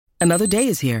Another day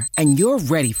is here, and you're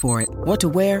ready for it. What to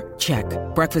wear? Check.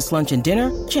 Breakfast, lunch, and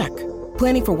dinner? Check.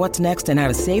 Planning for what's next and how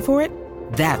to save for it?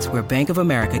 That's where Bank of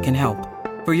America can help.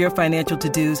 For your financial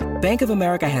to-dos, Bank of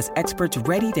America has experts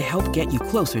ready to help get you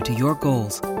closer to your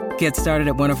goals. Get started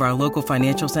at one of our local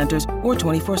financial centers or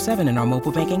 24/7 in our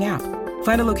mobile banking app.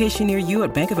 Find a location near you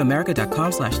at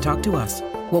bankofamerica.com/talktous.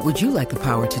 What would you like the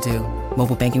power to do?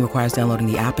 Mobile banking requires downloading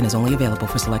the app and is only available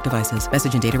for select devices.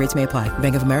 Message and data rates may apply.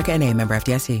 Bank of America N.A., member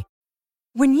FDIC.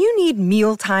 When you need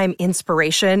mealtime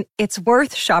inspiration, it's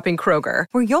worth shopping Kroger,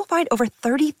 where you'll find over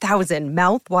 30,000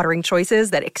 mouth-watering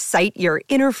choices that excite your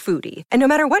inner foodie. And no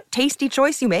matter what tasty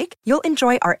choice you make, you'll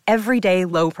enjoy our everyday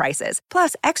low prices,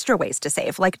 plus extra ways to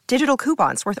save, like digital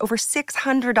coupons worth over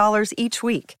 $600 each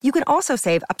week. You can also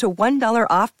save up to $1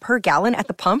 off per gallon at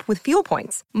the pump with fuel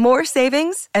points. More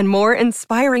savings and more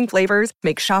inspiring flavors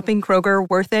make shopping Kroger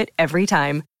worth it every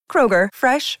time. Kroger,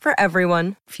 fresh for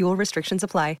everyone. Fuel restrictions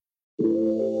apply.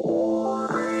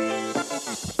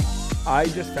 I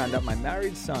just found out my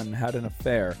married son had an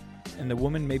affair, and the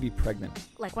woman may be pregnant.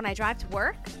 Like when I drive to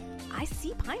work, I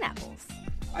see pineapples.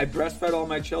 I breastfed all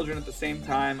my children at the same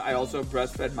time. I also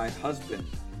breastfed my husband.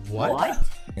 What?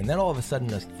 And then all of a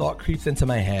sudden, a thought creeps into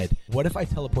my head. What if I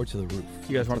teleport to the roof?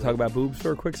 You guys want to talk about boobs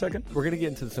for a quick second? We're going to get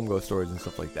into some ghost stories and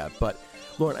stuff like that, but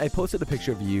Lauren, I posted a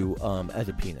picture of you as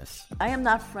a penis. I am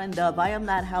not friend of. I am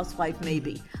not housewife,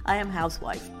 maybe. I am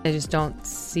housewife. I just don't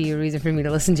see a reason for me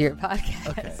to listen to your podcast.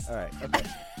 Okay, all right, okay.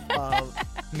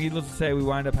 Needless to say, we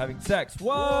wind up having sex.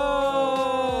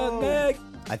 Whoa, Nick!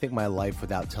 I think my life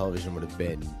without television would have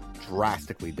been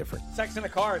drastically different. Sex in a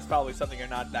car is probably something you're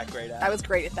not that great at. I was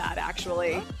great at that,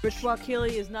 actually. Rich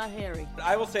Keeley is not hairy.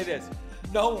 I will say this.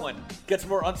 No one gets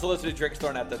more unsolicited drinks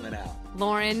thrown at them than Al.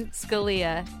 Lauren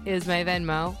Scalia is my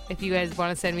Venmo if you guys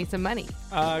want to send me some money.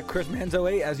 Chris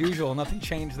Manzo 8, as usual. Nothing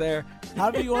changed there.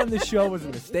 Having you on the show was a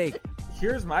mistake.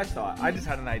 Here's my thought. I just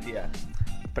had an idea,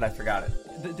 but I forgot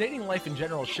it. The dating life in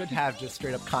general should have just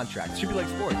straight up contracts. It should be like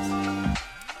sports.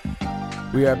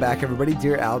 We are back, everybody.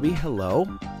 Dear Albie, hello.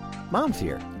 Mom's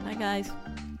here. Hi, guys.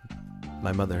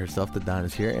 My mother herself, the Don,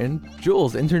 is here, and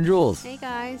Jules, intern Jules. Hey,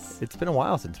 guys. It's been a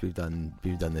while since we've done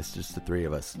this, just the three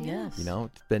of us. Yes. You know,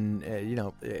 it's been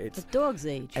it's a dog's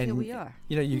age. And, here we are.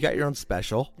 You know, you got your own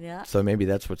special. Yeah. So maybe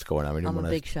that's what's going on. I'm a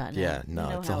big shot now. Yeah. No, you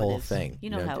know it's a whole thing.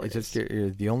 You know how it's it just is. You're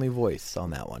the only voice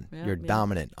on that one. Yeah, you're yeah.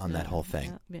 dominant on that whole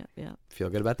thing. Yeah. Feel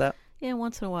good about that? Yeah.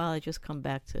 Once in a while, I just come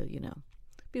back to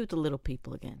be with the little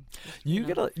people again. You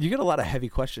get a lot of heavy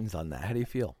questions on that. How do you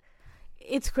feel?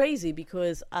 It's crazy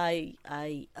because I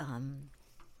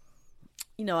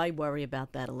worry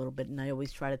about that a little bit, and I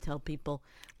always try to tell people,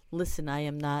 listen, I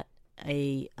am not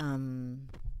a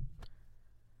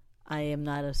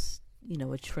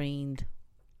trained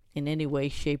in any way,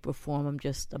 shape, or form. I'm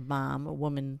just a mom, a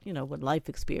woman, with life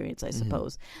experience, I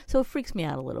suppose. So it freaks me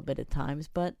out a little bit at times,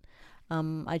 but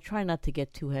I try not to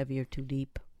get too heavy or too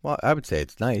deep. Well, I would say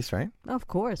it's nice, right? Of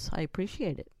course, I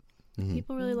appreciate it. Mm-hmm.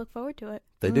 People really look forward to it.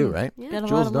 They do, right? Yeah. Get a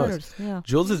Jules lot of knows. letters. Yeah.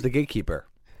 Jules is the gatekeeper.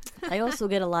 I also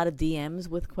get a lot of DMs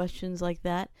with questions like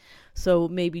that. So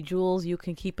maybe, Jules, you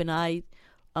can keep an eye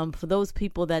for those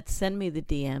people that send me the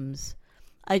DMs.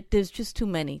 There's just too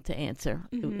many to answer.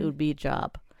 Mm-hmm. It would be a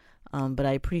job. But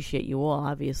I appreciate you all,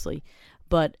 obviously.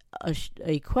 But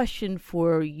a question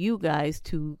for you guys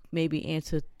to maybe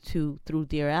answer through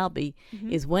Dear Albie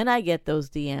is, when I get those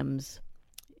DMs,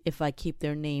 if I keep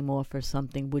their name off or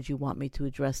something, would you want me to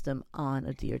address them on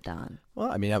a Dear Don?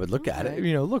 Well, I mean, I would look at it.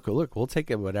 Look, we'll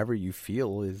take it whatever you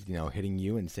feel is, hitting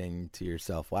you and saying to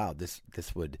yourself, wow, this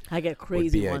would I get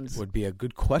crazy ones. Would be a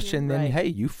good question. Yeah, then, right. hey,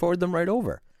 you forward them right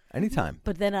over. Anytime.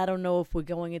 But then I don't know if we're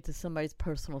going into somebody's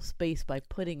personal space by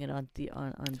putting it on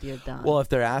Dear Don. Well, if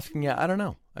they're asking you, I don't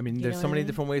know. I mean, there's so many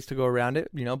different ways to go around it,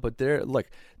 but there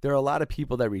are a lot of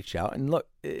people that reach out. And look,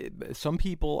 some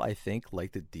people, I think,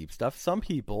 like the deep stuff. Some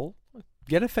people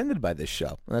get offended by this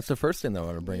show. And that's the first thing that I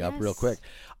want to bring up real quick.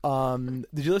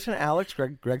 Did you listen to Alex,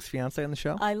 Greg's fiance, on the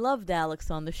show? I loved Alex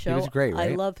on the show. He was great,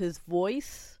 right? I love his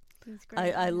voice.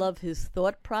 I love his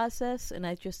thought process, and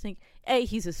I just think,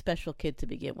 he's a special kid to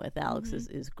begin with. Alex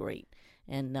is great,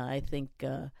 and I think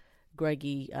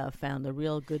Greggy found a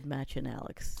real good match in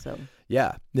Alex. So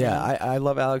yeah. I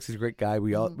love Alex. He's a great guy.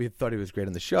 We thought he was great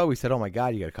on the show. We said, oh my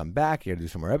God, you got to come back. You got to do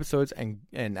some more episodes.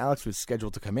 And Alex was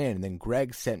scheduled to come in, and then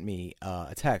Greg sent me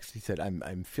a text. He said,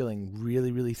 I'm feeling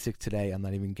really, really sick today. I'm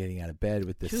not even getting out of bed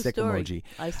with this sick emoji.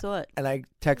 I saw it. And I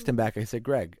texted him back. I said,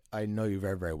 Greg, I know you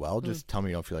very, very well. Just tell me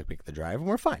you don't feel like making the drive, and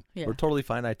we're fine. Yeah. We're totally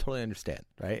fine. I totally understand,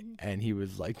 right? And he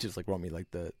was just wrote me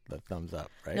the thumbs up,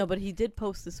 right? No, but he did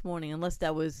post this morning, unless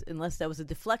that was a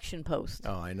deflection post.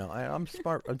 Oh, I know. I'm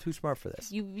smart. I'm too smart for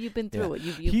this. You've been through it.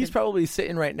 He's probably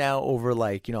sitting right now over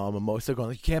like, a mimosa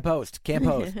going, you can't post,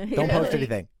 don't post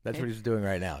anything. That's what he's doing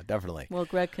right now, definitely. Well,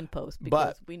 Greg can post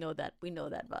because we know that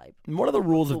vibe. One of the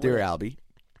rules of Dear Albie,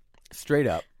 straight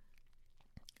up,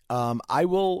 I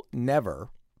will never,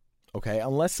 okay,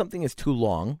 unless something is too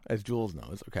long, as Jules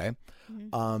knows, okay,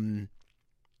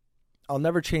 I'll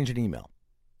never change an email.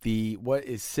 What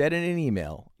is said in an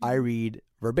email, I read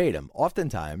verbatim.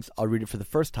 Oftentimes, I'll read it for the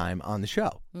first time on the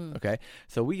show. Okay,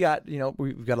 so we've got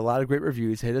a lot of great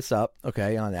reviews. Hit us up,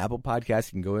 okay, on Apple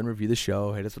Podcasts. You can go and review the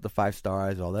show. Hit us with the 5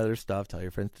 stars, all that other stuff. Tell your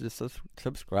friends to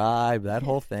subscribe, that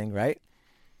whole thing, right?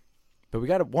 But we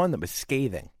got one that was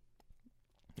scathing,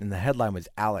 and the headline was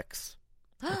Alex.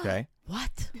 Okay,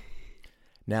 what?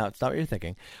 Now, it's not what you're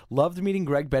thinking. Loved meeting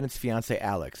Greg Bennett's fiance,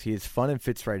 Alex. He is fun and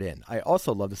fits right in. I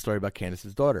also love the story about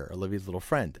Candace's daughter, Olivia's little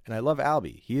friend. And I love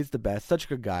Albie. He is the best. Such a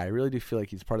good guy. I really do feel like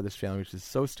he's part of this family, which is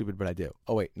so stupid, but I do.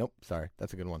 Oh, wait. Nope. Sorry.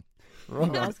 That's a good one. I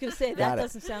was going to say, that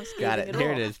doesn't sound scathing Got it. at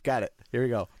Here all. it is. Got it. Here we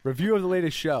go. Review of the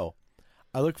latest show.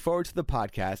 I look forward to the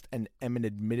podcast and am an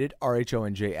admitted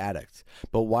RHONJ addict.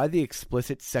 But why the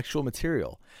explicit sexual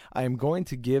material? I am going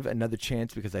to give another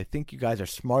chance because I think you guys are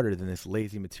smarter than this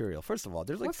lazy material. First of all,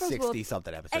 there's like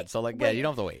 60-something episodes. So, wait, you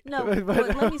don't have to wait. No,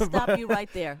 but let me stop you right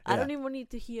there. I don't even need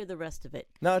to hear the rest of it.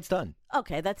 No, it's done.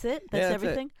 Okay, that's it? That's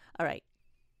everything? It. All right.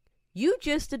 You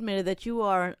just admitted that you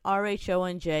are an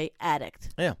RHONJ addict.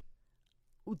 Yeah.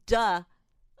 Duh.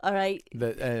 All right.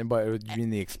 What, you mean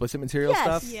the explicit material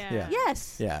stuff? Yeah.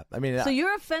 Yes. Yeah. I mean, so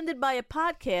you're offended by a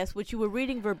podcast which you were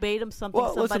reading verbatim something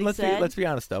somebody said. Let's be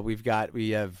honest though. We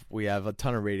have a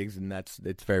ton of ratings, and it's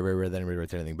very, very rare that anybody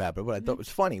writes anything bad. But what I thought was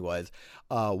funny was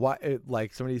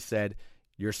like somebody said,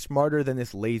 you're smarter than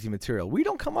this lazy material. We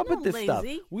don't come up with this stuff.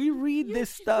 We read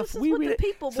this stuff. This is we what read the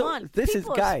people want. This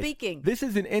People is are guys. speaking. This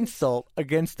is an insult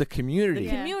against the community. The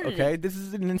community. Okay, this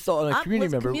is an insult on a community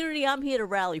member. Community, I'm here to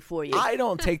rally for you. I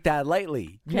don't take that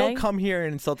lightly. You don't come here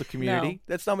and insult the community. No.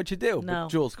 That's not what you do. No. But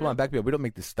Jules, come on, back me up. We don't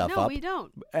make this stuff up. No, we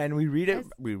don't. And we read it.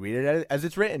 We read it as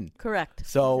it's written. Correct.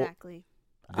 So Exactly.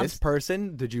 this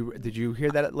person, did you hear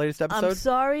that latest episode? I'm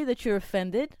sorry that you're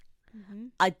offended.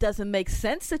 It doesn't make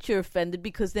sense that you're offended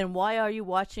because then why are you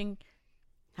watching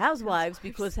Housewives?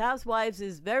 Because Housewives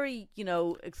is very,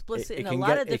 explicit in a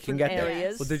lot of different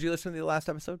areas. Well, did you listen to the last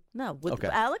episode? No, with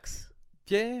Alex?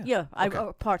 Yeah. Yeah,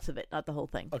 parts of it, not the whole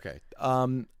thing. Okay. All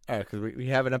right, because we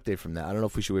have an update from that. I don't know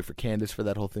if we should wait for Candace for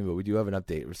that whole thing, but we do have an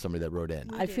update with somebody that wrote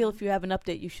in. I feel if you have an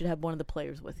uptate, you should have one of the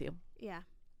players with you. Yeah.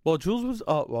 Well, Jules was.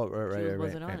 Oh, well, right. Jules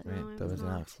wasn't on it. Right. That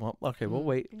wasn't Alex. Well, okay, we'll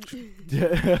wait.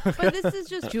 But this is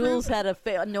just Jules proof. had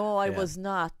a No, I was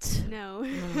not. No.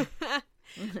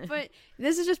 But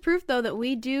this is just proof, though, that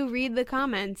we do read the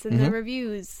comments and the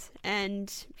reviews.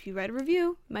 And if you write a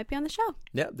review, it might be on the show.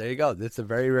 Yeah, there you go. That's a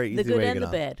very, very easy way to The good get and the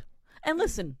on. bad. And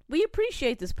listen, we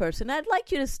appreciate this person. I'd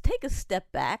like you to take a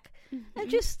step back and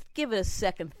just give it a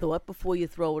second thought before you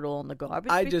throw it all in the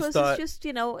garbage. Because it's just,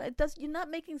 you're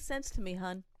not making sense to me,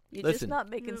 hon. You're just not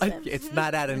making sense. It's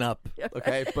not adding up,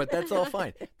 okay? But that's all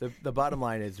fine. The bottom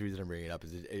line is, the reason I'm bringing it up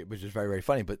is it was just very, very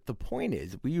funny. But the point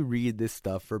is, we read this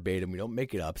stuff verbatim. We don't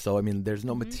make it up. So, I mean, there's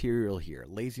no material here.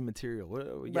 Lazy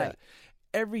material. Yeah. Right.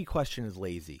 Every question is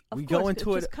lazy. Of course, it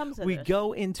just comes at we us.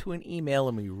 go into an email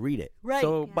and we read it. Right.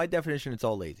 So, by definition, it's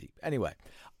all lazy. Anyway,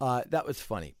 that was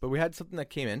funny. But we had something that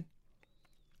came in.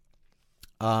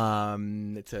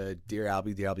 It's a Dear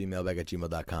Albie,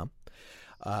 dearalbiemailbag@gmail.com.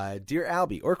 Dear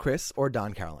Albie, or Chris, or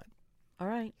Don Caroline. All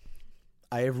right.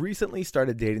 I have recently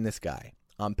started dating this guy.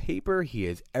 On paper, he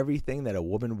is everything that a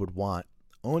woman would want,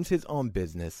 owns his own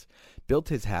business, built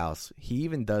his house. He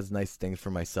even does nice things for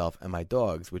myself and my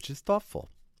dogs, which is thoughtful.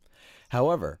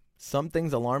 However, some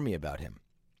things alarm me about him.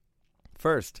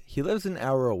 First, he lives an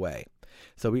hour away,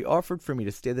 so he offered for me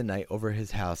to stay the night over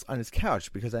his house on his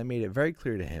couch because I made it very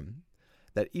clear to him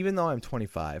that even though I'm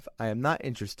 25, I am not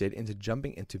interested into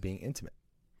jumping into being intimate.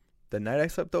 The night I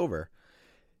slept over,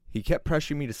 he kept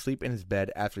pressuring me to sleep in his bed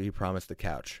after he promised the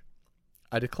couch.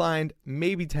 I declined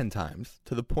maybe 10 times,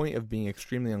 to the point of being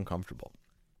extremely uncomfortable.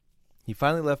 He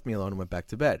finally left me alone and went back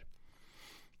to bed.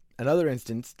 Another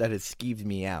instance that has skeeved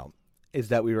me out is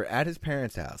that we were at his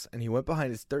parents' house, and he went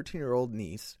behind his 13-year-old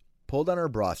niece, pulled on her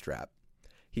bra strap.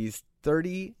 He's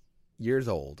 30 years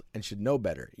old and should know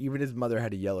better. Even his mother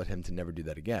had to yell at him to never do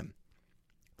that again.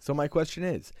 So my question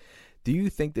is, do you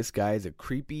think this guy is a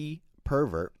creepy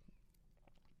pervert?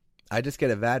 I just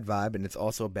get a bad vibe, and it's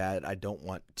also bad. I don't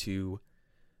want to...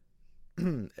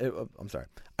 I'm sorry.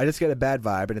 I just get a bad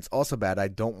vibe, and it's also bad. I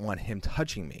don't want him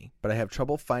touching me, but I have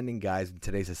trouble finding guys in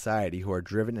today's society who are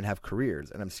driven and have careers,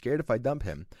 and I'm scared if I dump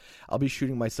him, I'll be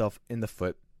shooting myself in the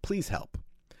foot. Please help.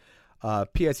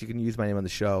 P.S. You can use my name on the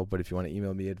show, but if you want to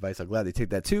email me advice, I'll gladly take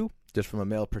that too. Just from a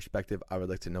male perspective, I would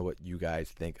like to know what you guys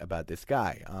think about this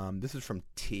guy. This is from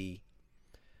T.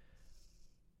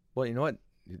 Well, you know what?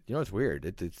 You know what's weird?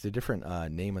 It's a different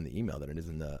name on the email than it is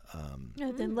in the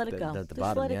then let it go. At the Just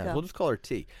bottom. let it Yeah, go. we'll just call her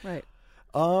T. Right.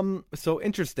 So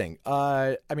interesting.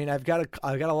 I mean, I've got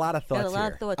a lot of thoughts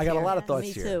here. I got a lot of thoughts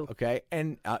Me here. too. Okay,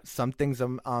 and some things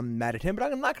I'm mad at him,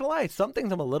 but I'm not gonna lie. Some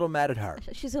things I'm a little mad at her.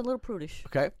 She's a little prudish.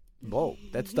 Okay. Whoa,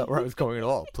 that's not where I was going at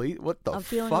all. Please, what the I'm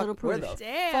feeling fuck? a little Where prudish. the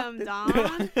Damn,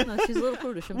 fuck Don. No, she's a little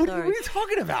prudish. I'm what sorry. are you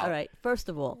talking about? All right. First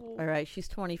of all, she's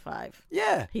 25.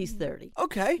 Yeah. He's 30.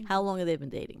 Okay. How long have they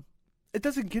been dating? It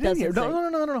doesn't get Doesn't in here. say. No.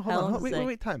 Hold How long on. does it say?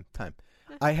 Wait. Time.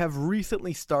 I have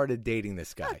recently started dating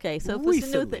this guy. Okay, so if it's a new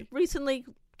recently. thing, recently,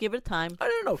 give it a time. I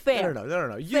don't know. Fair. No.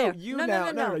 Fair. You No,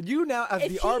 now. no. You now, as If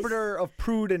the he's- arbiter of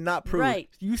prude and not prude. Right.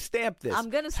 You stamp this. I'm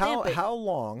gonna stamp it. How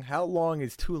long? How long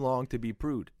is too long to be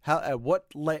prude?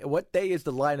 What day is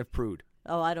the line of prude?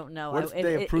 Oh, I don't know. Where does the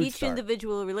day of prude Each start?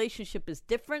 individual relationship is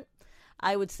different.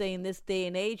 I would say in this day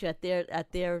and age, at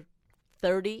their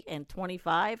 30 and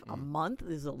 25, a month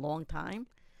is a long time.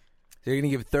 So you're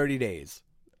gonna give 30 days.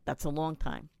 That's a long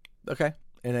time. Okay.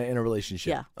 In a relationship.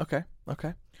 Yeah. Okay.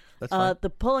 That's fine. The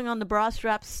pulling on the bra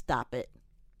strap, stop it.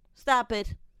 Stop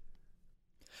it.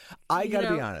 I you gotta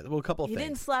be know, honest. Well, a couple of He things.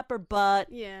 didn't slap her butt.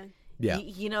 Yeah. Yeah.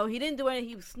 He didn't do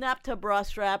anything. He snapped her bra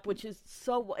strap, which is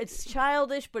it's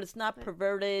childish, but it's not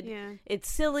perverted. Yeah. It's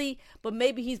silly, but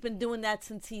maybe he's been doing that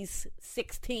since he's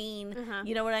 16. Uh-huh.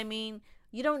 You know what I mean?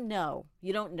 You don't know.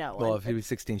 Well, if he was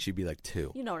 16, she'd be like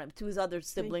 2. You know what I mean? To his other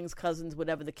siblings, cousins,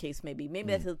 whatever the case may be.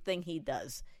 Maybe that's the thing he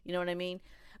does. You know what I mean?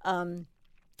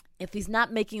 If he's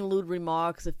not making lewd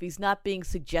remarks, if he's not being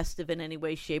suggestive in any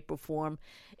way, shape, or form,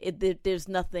 there's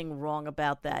nothing wrong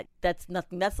about that. That's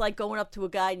nothing. That's like going up to a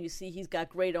guy and you see he's got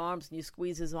great arms and you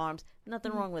squeeze his arms.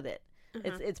 Nothing wrong with it.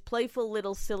 It's playful,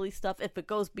 little, silly stuff. If it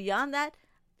goes beyond that,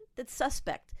 that's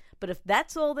suspect. But if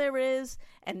that's all there is,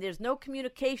 and there's no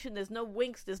communication, there's no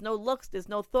winks, there's no looks, there's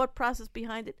no thought process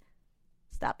behind it,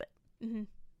 stop it. Mm-hmm.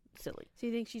 Silly. So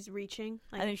you think she's reaching?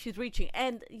 I think she's reaching.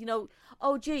 And,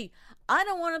 oh, gee, I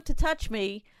don't want him to touch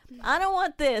me. I don't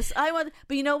want this.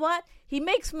 But you know what? He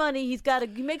makes money.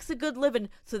 He makes a good living.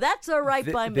 So that's all right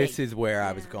by me. This is where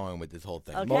I was going with this whole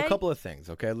thing. Well, Okay. a couple of things,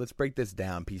 okay? Let's break this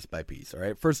down piece by piece, all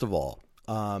right? First of all,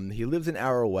 he lives an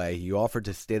hour away. He offered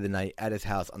to stay the night at his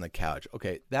house on the couch.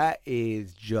 Okay, that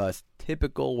is just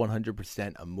typical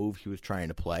 100% a move he was trying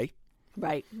to play.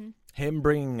 Right. Him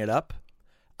bringing it up,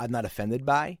 I'm not offended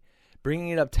by. Bringing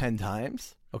it up 10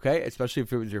 times, okay, especially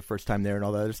if it was your first time there and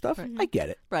all that other stuff, I get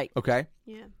it. Right. Okay?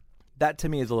 Yeah. That to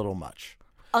me is a little much.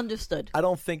 Understood. I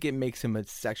don't think it makes him a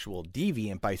sexual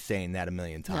deviant by saying that a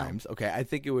million times. Okay, I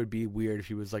think it would be weird if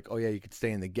he was like, oh yeah, you could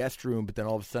stay in the guest room, but then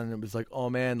all of a sudden it was like, oh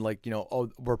man, like, oh,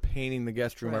 we're painting the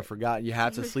guest room. I Right. forgot you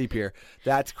have to sleep here.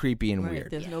 That's creepy and Right.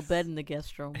 weird. There's no bed in the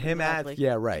guest room. Him Exactly.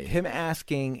 Him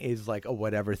asking is like a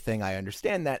whatever thing. I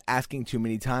understand that. Asking too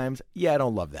many times, yeah, I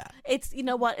don't love that. It's, you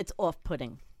know what? It's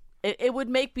off-putting. It would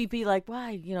make me be like,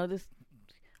 why? This.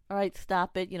 All right,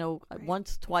 stop it.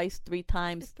 Once, twice, 3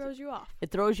 times. It throws you off.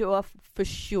 It throws you off for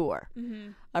sure. Mm-hmm.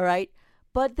 All right.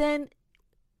 But then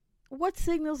what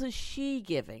signals is she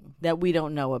giving that we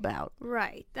don't know about?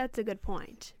 Right. That's a good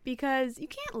point. Because you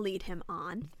can't lead him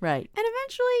on. Right. And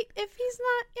eventually, if he's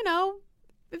not,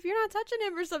 if you're not touching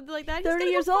him or something like that, he's 30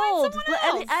 gonna years go find old. someone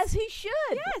else. As he should.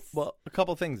 Yes. Well, a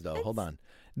couple things though. Hold on.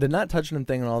 The not touching him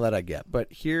thing and all that I get, but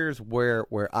here's where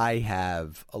I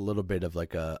have a little bit of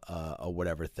like a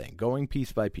whatever thing. Going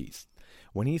piece by piece.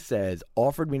 When he says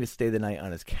offered me to stay the night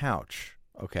on his couch,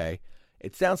 okay,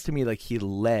 it sounds to me like he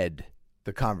led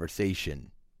the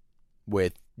conversation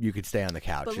with you could stay on the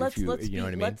couch But if let's you know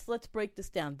what I mean. let's break this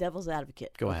down. Devil's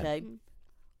advocate. Go ahead. Okay.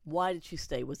 Why did she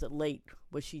stay? Was it late?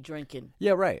 Was she drinking?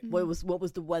 Yeah, right. What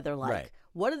was the weather like? Right.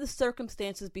 What are the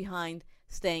circumstances behind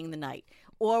staying the night?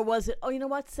 Or was it, oh, you know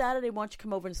what, Saturday, why don't you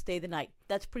come over and stay the night?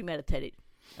 That's premeditated.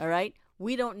 All right?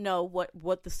 We don't know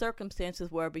what the circumstances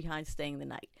were behind staying the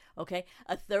night. Okay?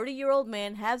 A 30-year-old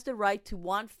man has the right to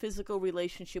want physical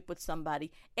relationship with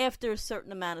somebody after a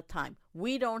certain amount of time.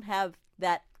 We don't have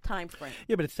that time frame.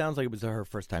 Yeah, but it sounds like it was her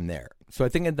first time there. So I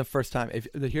think at the first time,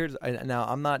 now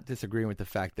I'm not disagreeing with the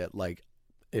fact that like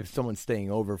if someone's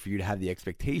staying over for you to have the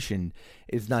expectation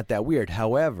is not that weird.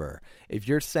 However, if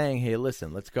you're saying, hey,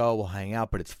 listen, let's go, we'll hang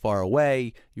out, but it's far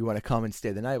away. You want to come and stay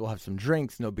the night, we'll have some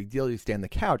drinks, no big deal. You stay on the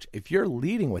couch. If you're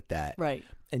leading with that, Right.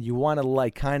 and you want to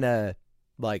like kind of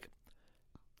like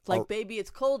Like, baby,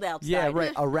 it's cold outside. Yeah,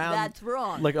 right. Around. That's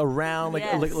wrong. Like around,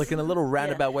 like in a little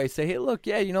roundabout way. Say, hey, look,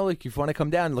 yeah, like if you want to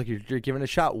come down, like you're giving a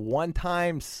shot one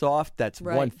time, soft. That's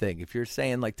one thing. If you're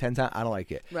saying like 10 times, I don't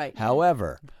like it. Right.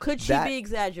 However, could she be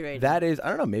exaggerating? That is, I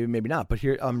don't know, maybe not. But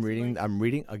here I'm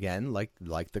reading again, like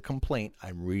the complaint.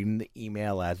 I'm reading the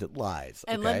email as it lies.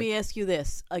 And let me ask you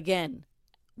this again: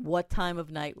 what time of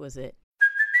night was it?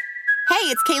 Hey,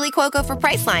 it's Kaylee Cuoco for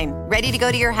Priceline. Ready to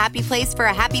go to your happy place for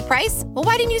a happy price? Well,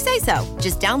 why didn't you say so?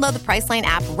 Just download the Priceline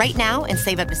app right now and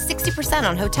save up to 60%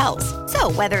 on hotels.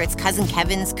 So whether it's Cousin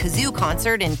Kevin's Kazoo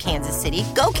Concert in Kansas City,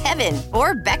 go Kevin,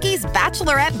 or Becky's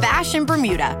Bachelorette Bash in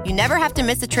Bermuda, you never have to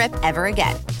miss a trip ever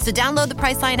again. So download the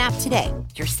Priceline app today.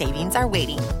 Your savings are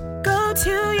waiting. Go to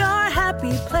your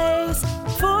happy place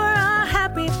for a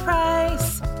happy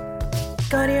price.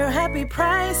 Go to your happy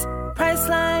price,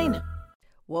 Priceline.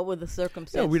 What were the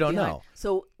circumstances? No, we don't know.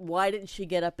 So why didn't she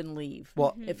get up and leave?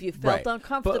 Well, if you felt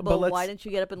uncomfortable, but why didn't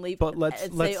you get up and leave? But let's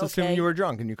assume you were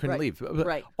drunk and you couldn't leave.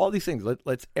 Right. All these things.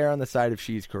 Let's err on the side if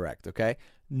she's correct. Okay.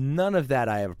 None of that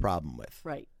I have a problem with.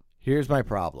 Right. Here's my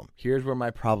problem. Here's where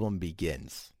my problem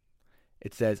begins.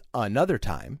 It says another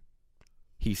time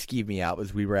he skeeved me out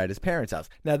as we were at his parents' house.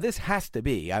 Now this has to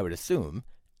be, I would assume,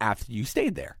 after you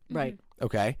stayed there. Right.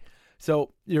 Okay.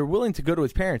 So you're willing to go to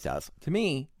his parents' house. To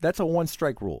me, that's a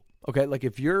one-strike rule. Okay, like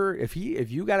if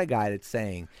you got a guy that's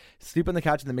saying sleep on the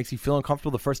couch and that makes you feel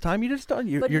uncomfortable the first time, you're done.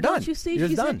 You're don't done. You see,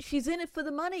 she's in it for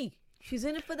the money. She's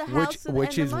in it for the house,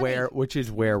 which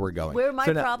is where we're going. Where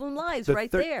my problem lies,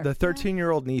 right there. The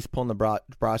 13-year-old niece pulling the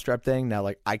bra strap thing. Now,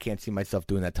 like I can't see myself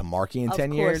doing that to Marky in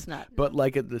 10 years. Of course not. But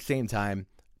like at the same time,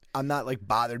 I'm not like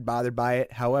bothered by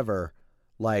it. However,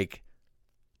 like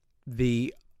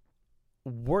the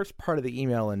worst part of the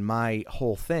email in my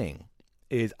whole thing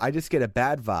is I just get a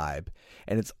bad vibe,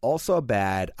 and it's also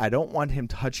bad. I don't want him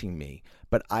touching me,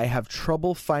 but I have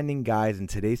trouble finding guys in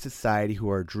today's society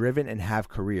who are driven and have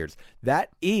careers. That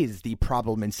is the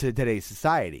problem in today's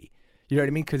society. You know what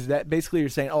I mean? Because that basically you're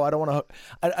saying, oh, I don't want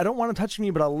to touch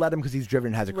me, but I'll let him because he's driven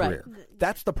and has a career.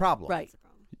 That's the problem. Right.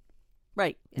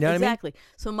 Right. You know exactly. What I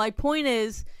mean? So my point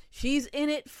is, she's in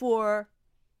it for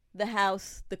the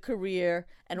house, the career,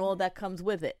 and all that comes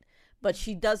with it. But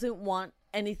she doesn't want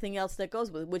anything else that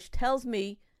goes with it, which tells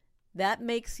me that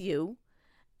makes you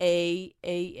a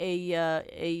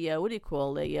what do you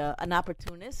call an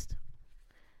opportunist.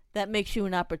 That makes you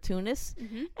an opportunist,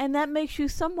 and that makes you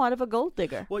somewhat of a gold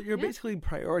digger. Well, you're basically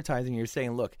prioritizing. You're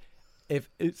saying, look,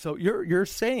 you're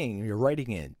saying, you're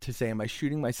writing in to say, am I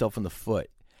shooting myself in the foot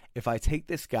if I take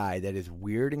this guy that is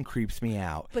weird and creeps me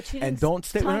out, but she and don't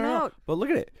stay out. But look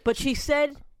at it. But she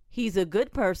said he's a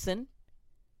good person.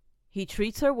 He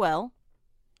treats her well.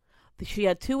 She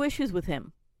had 2 issues with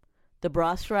him: the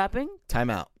bra strapping. Time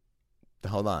out.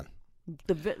 Hold on.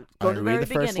 Go to the read the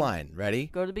beginning. first line. Ready?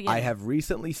 Go to the beginning. I have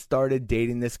recently started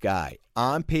dating this guy.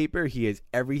 On paper, he is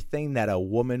everything that a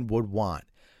woman would want.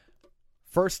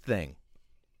 First thing,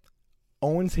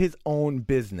 owns his own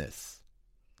business.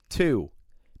 2,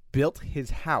 built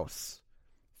his house.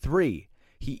 3,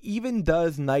 he even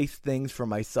does nice things for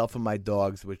myself and my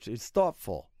dogs, which is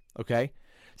thoughtful. Okay?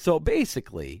 So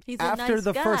basically, after nice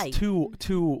the guy. first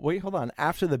two, wait, hold on.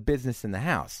 After the business in the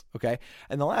house, okay,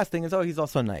 and the last thing is, he's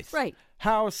also nice. Right.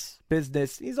 House,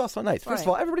 business, he's also nice. First of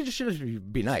all, everybody just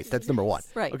should be nice. That's number one.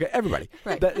 Right. Okay, everybody.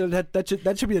 Right.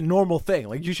 That should be a normal thing.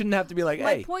 Like you shouldn't have to be like,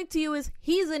 hey. My point to you is,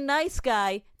 he's a nice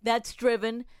guy that's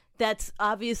driven. That's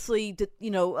obviously,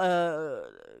 driven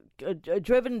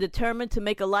and determined to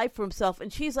make a life for himself.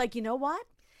 And she's like, you know what?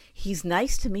 He's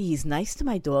nice to me. He's nice to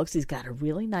my dogs. He's got a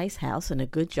really nice house and a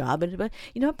good job. And but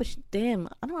you know what? But damn,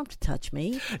 I don't have to touch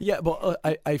me. Yeah, but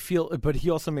I feel. But he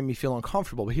also made me feel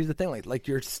uncomfortable. But here's the thing: like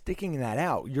you're sticking that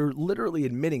out. You're literally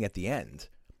admitting at the end.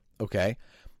 Okay,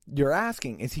 you're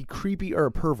asking, is he creepy or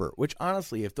a pervert? Which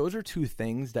honestly, if those are 2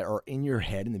 things that are in your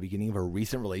head in the beginning of a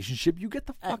recent relationship, you get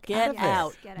the fuck get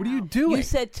out. Get what are you doing? You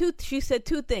said 2. She said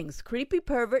 2 things: creepy,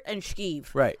 pervert, and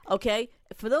skeeve. Right. Okay.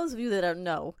 For those of you that don't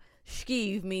know,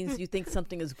 skeeve means you think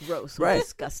something is gross or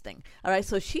disgusting. All right,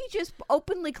 so she just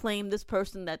openly claimed this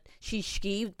person that she's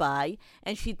skeeved by,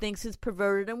 and she thinks is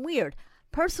perverted and weird.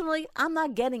 Personally, I'm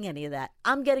not getting any of that.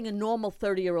 I'm getting a normal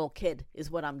 30-year-old kid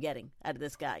is what I'm getting out of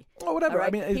this guy. Oh, whatever. Right?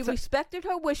 I mean, he respected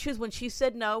her wishes when she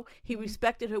said no. He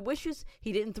respected her wishes.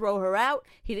 He didn't throw her out.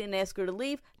 He didn't ask her to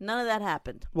leave. None of that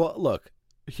happened. Well, look,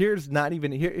 here's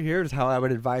how I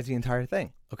would advise the entire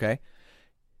thing, okay?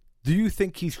 Do you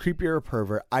think he's creepy or a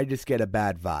pervert? I just get a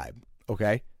bad vibe,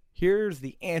 okay? Here's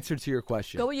the answer to your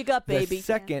question. Go with your gut, baby. The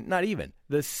second, not even.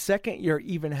 The second you're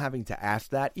even having to ask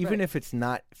that, even if it's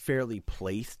not fairly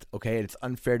placed, okay, and it's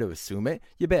unfair to assume it,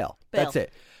 you bail. That's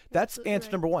it. That's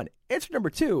answer number one. Answer number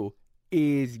two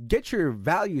is get your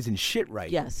values and shit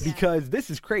right. Yes. Because this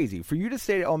is crazy. For you to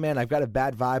say, oh, man, I've got a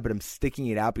bad vibe, but I'm sticking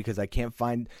it out because I can't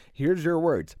find. Here's your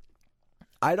words.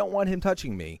 I don't want him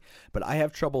touching me, but I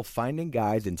have trouble finding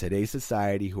guys in today's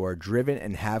society who are driven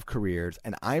and have careers,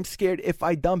 and I'm scared if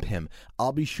I dump him,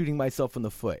 I'll be shooting myself in the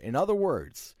foot. In other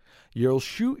words, you'll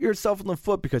shoot yourself in the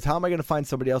foot because how am I going to find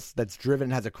somebody else that's driven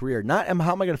and has a career? Not how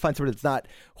am I going to find somebody that's not,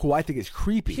 who I think is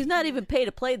creepy. She's not even paid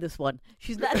to play this one.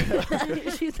 She's not.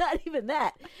 She's not even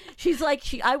that. She's like,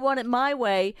 I want it my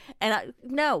way, and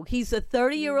no, he's a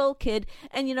 30-year-old kid,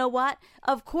 and you know what?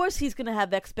 Of course, he's going to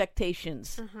have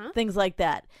expectations, things like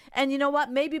that. And you know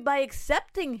what? Maybe by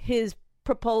accepting his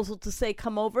proposal to say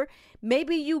come over,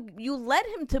 maybe you led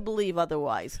him to believe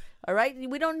otherwise. All right,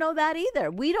 we don't know that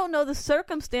either. We don't know the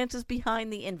circumstances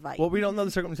behind the invite. Well, we don't know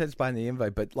the circumstances behind the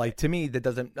invite, but like to me, that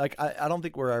doesn't like I don't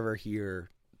think we're ever here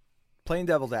playing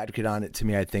devil's advocate on it. To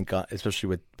me, I think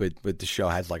especially with the show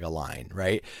has like a line,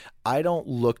 right? I don't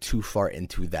look too far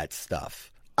into that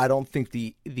stuff. I don't think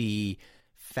the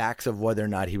facts of whether or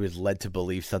not he was led to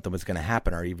believe something was going to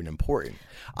happen are even important.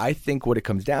 I think what it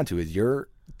comes down to is you're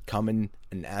coming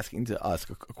and asking to us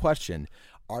a question.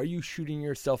 Are you shooting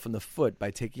yourself in the foot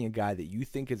by taking a guy that you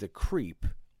think is a creep,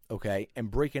 okay, and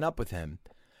breaking up with him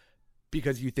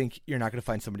because you think you're not going to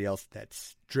find somebody else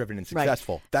that's driven and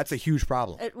successful? Right. That's a huge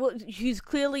problem. Well, she's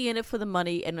clearly in it for the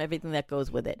money and everything that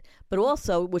goes with it. But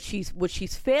also what she's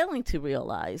failing to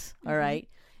realize, all right,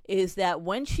 is that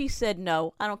when she said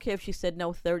no, I don't care if she said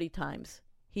no 30 times,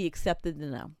 he accepted the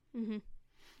no.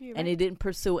 Right. And he didn't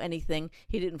pursue anything.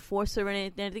 He didn't force her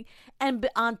anything. And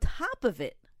on top of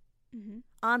it,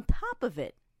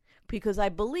 because I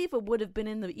believe it would have been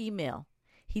in the email,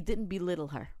 he didn't belittle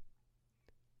her.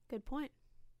 Good point.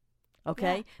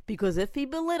 Okay? Yeah. Because if he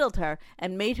belittled her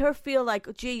and made her feel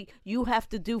like, gee, you have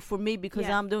to do for me because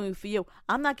I'm doing for you,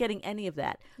 I'm not getting any of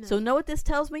that. No. So know what this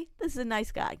tells me? This is a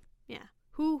nice guy. Yeah.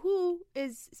 Who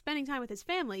is spending time with his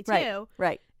family, too.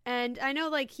 Right. And I know,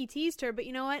 like, he teased her, but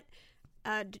you know what?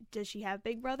 Does she have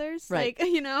big brothers? Right. Like,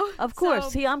 you know? Of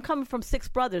course. See, I'm coming from 6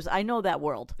 brothers. I know that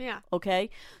world. Yeah.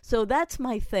 Okay? So that's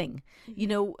my thing. You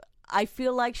know, I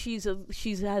feel like she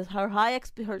has her high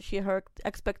her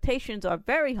expectations are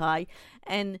very high,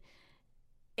 and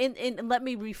let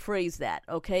me rephrase that.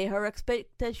 Okay, her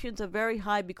expectations are very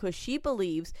high because she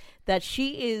believes that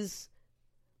she is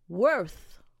worth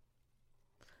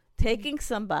taking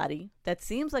somebody that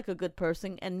seems like a good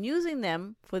person and using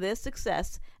them for their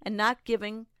success and not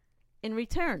giving in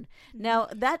return. Now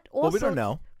that also well, we don't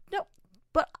know. No,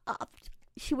 but.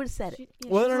 She would have said it.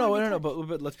 Well, no.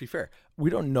 But let's be fair. We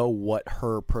don't know what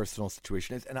her personal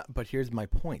situation is. But here's my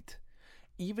point.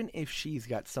 Even if she's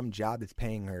got some job that's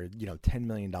paying her, $10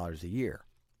 million a year,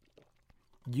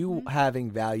 you having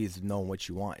values of knowing what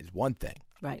you want is one thing.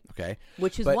 Right. Okay.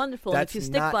 Which is wonderful. If you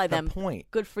stick by them, point.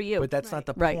 Good for you. But that's not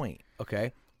the point.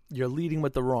 Okay. You're leading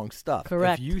with the wrong stuff.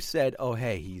 Correct. If you said, oh,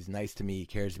 hey, he's nice to me, he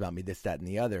cares about me, this, that, and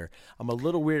the other, I'm a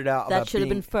little weirded out about that should have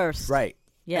been first. Right.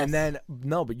 Yes. And then,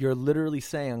 no, but you're literally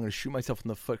saying, I'm going to shoot myself in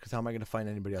the foot because how am I going to find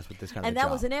anybody else with this kind of job? And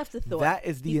that was an afterthought. That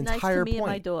is the He's entire nice to me point.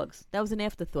 and my dogs. That was an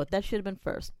afterthought. That should have been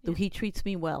first. Yeah. He treats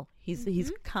me well.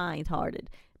 He's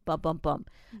kind-hearted. Bum. All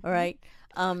right?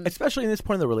 Especially in this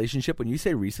point of the relationship, when you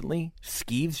say recently,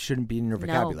 skeeves shouldn't be in your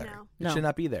vocabulary. No. It should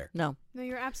not be there. No,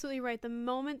 you're absolutely right. The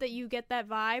moment that you get that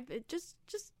vibe, it just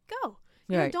go.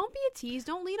 Right. Don't be a tease.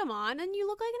 Don't lead them on, and you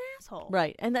look like an asshole.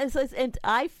 Right. And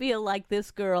I feel like this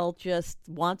girl just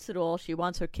wants it all. She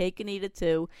wants her cake and eat it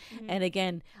too. And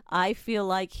again, I feel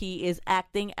like he is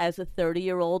acting as a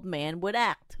 30-year-old man would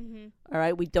act. All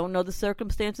right. We don't know the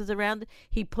circumstances around it.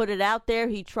 He put it out there.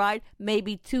 He tried.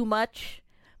 Maybe too much.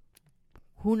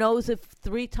 Who knows if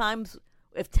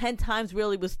 10 times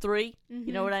really was 3?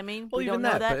 You know what I mean? Well, we even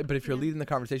don't know that. But if you're leading the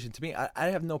conversation, to me, I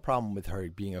have no problem with her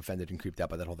being offended and creeped out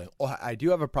by that whole thing. Oh, I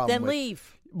do have a problem Then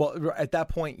leave. Well, at that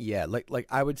point, yeah. Like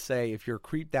I would say if you're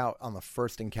creeped out on the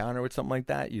first encounter with something like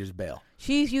that, you just bail.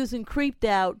 She's using creeped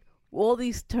out, all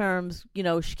these terms,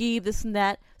 skeeve, this and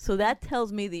that. So that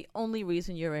tells me the only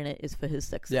reason you're in it is for his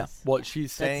success. Yeah. Well,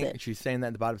 she's saying that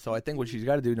at the bottom. So I think what she's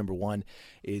got to do, number one,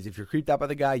 is if you're creeped out by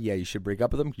the guy, yeah, you should break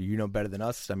up with him. You know better than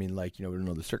us. I mean, we don't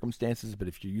know the circumstances, but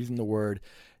if you're using the word,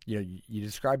 you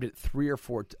described it 3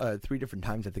 different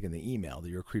times, I think, in the email that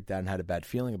you were creeped out and had a bad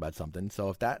feeling about something. So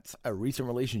if that's a recent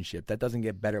relationship, that doesn't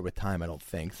get better with time, I don't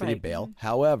think. So you bail.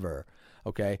 However,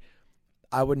 okay,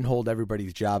 I wouldn't hold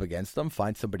everybody's job against them.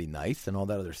 Find somebody nice and all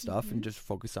that other stuff, and just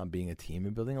focus on being a team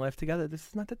and building a life together. This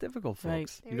is not that difficult,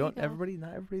 folks. Right. Not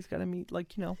everybody's got to meet,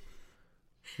 like, we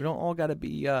don't all got to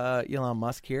be Elon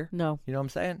Musk here. No. You know what I'm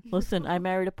saying? Listen, I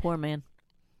married a poor man.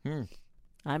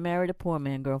 I married a poor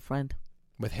man, girlfriend.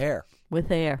 With hair. With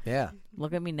hair. Yeah.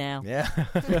 Look at me now. Yeah.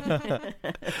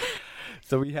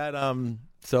 So we had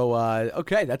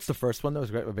okay, that's the first one. That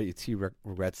was great. I bet you T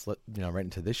regrets right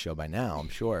into this show by now, I'm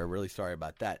sure. Really sorry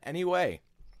about that. Anyway,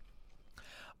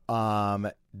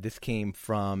 this came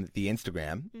from the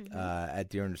Instagram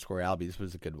at @dear_Albie. This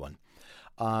was a good one.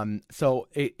 So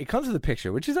it comes with a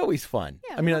picture, which is always fun.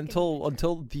 Yeah, I mean,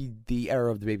 until the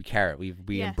era of the baby carrot,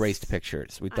 we embraced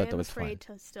pictures. We thought that was fun. I am afraid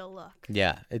to still look.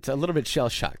 Yeah, it's a little bit shell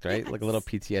shocked, right? Like a little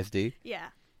PTSD. Yeah.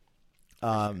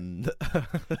 There's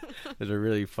a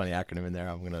really funny acronym in there.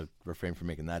 I'm going to refrain from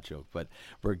making that joke, but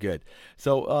we're good.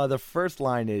 So the first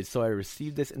line is, so I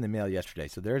received this in the mail yesterday.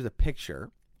 So there's a picture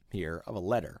here of a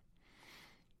letter,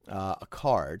 a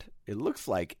card. It looks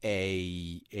like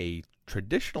a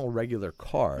traditional regular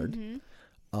card.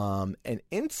 And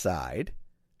inside,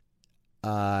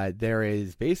 there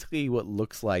is basically what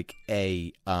looks like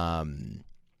a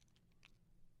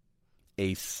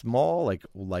small,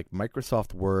 like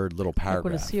Microsoft Word little paragraph.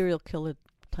 Like when a serial killer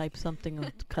types something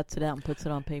and cuts it out and puts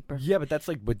it on paper. Yeah, but that's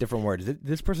like with different words.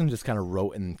 This person just kind of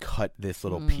wrote and cut this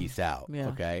little piece out,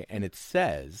 okay? And it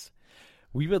says,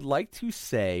 we would like to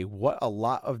say what a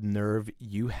lot of nerve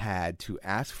you had to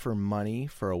ask for money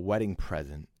for a wedding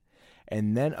present,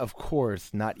 and then, of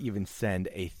course, not even send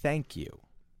a thank you.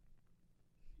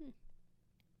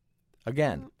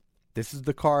 Again, this is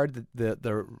the card that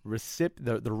the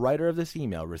writer of this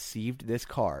email received this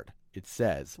card. It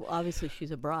says, well, obviously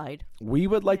she's a bride. We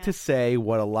would like to say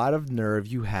what a lot of nerve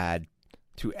you had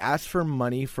to ask for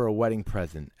money for a wedding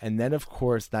present, and then, of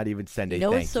course, not even send a thank you.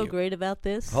 You know what's so great about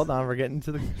this? Hold on, we're getting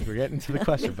to the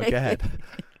question, but go ahead.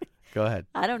 Go ahead.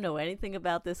 I don't know anything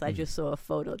about this. I just saw a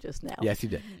photo just now. Yes, you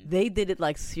did. They did it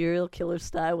like serial killer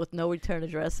style with no return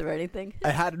address or anything.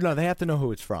 They have to know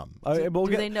who it's from. Do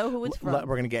they know who it's from?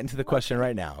 We're going to get into the question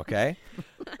right now, okay?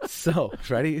 So,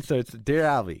 ready? So it's, Dear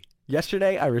Albie,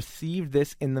 yesterday I received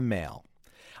this in the mail.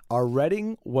 Our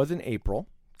wedding was in April.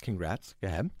 Congrats. Go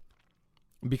ahead.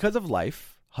 Because of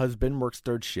life, husband works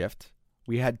third shift.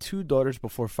 We had 2 daughters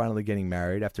before finally getting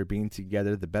married. After being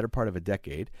together the better part of a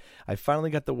decade, I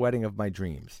finally got the wedding of my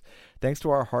dreams, thanks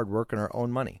to our hard work and our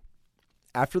own money.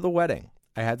 After the wedding,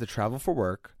 I had to travel for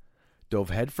work, dove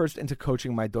headfirst into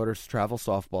coaching my daughter's travel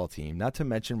softball team, not to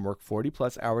mention work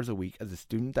 40-plus hours a week as a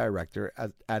student director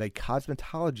at a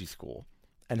cosmetology school,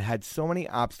 and had so many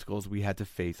obstacles we had to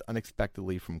face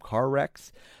unexpectedly, from car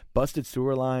wrecks, busted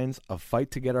sewer lines, a fight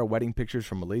to get our wedding pictures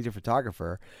from a lazy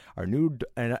photographer, our new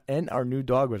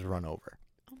dog was run over.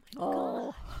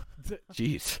 Oh,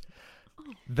 jeez.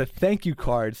 The thank you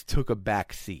cards took a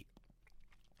back seat.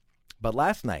 But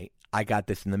last night, I got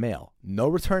this in the mail. No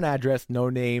return address, no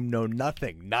name, no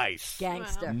nothing. Nice.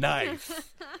 Gangster. Wow.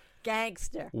 Nice.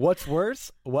 Gangster. What's worse?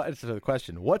 What's the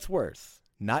question? What's worse?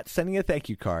 Not sending a thank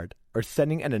you card or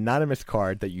sending an anonymous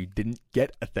card that you didn't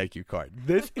get a thank you card?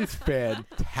 This is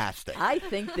fantastic. I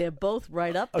think they're both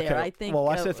right up there. Okay, I think. Well,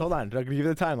 watch this. Hold on. I'll give you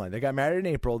the timeline. They got married in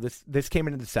April. This came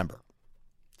in December.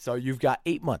 So you've got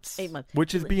 8 months. 8 months.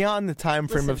 Which is beyond the time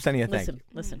frame of sending a thank you.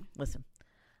 Listen.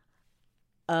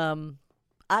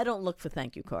 I don't look for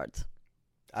thank you cards.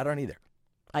 I don't either.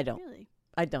 I don't. Really?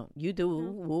 I don't. You do.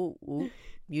 Ooh.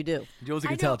 You do. Jules, you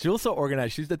can tell. Jules so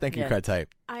organized. She's the thank you card type.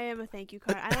 I am a thank you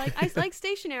card. I like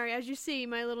stationery, as you see,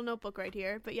 my little notebook right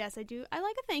here. But yes, I do. I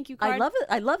like a thank you card. I love it.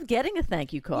 I love getting a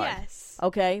thank you card. Yes.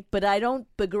 Okay, but I don't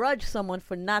begrudge someone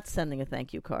for not sending a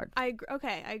thank you card. I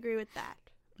agree with that.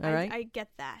 All right. I get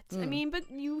that. I mean, but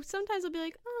you sometimes will be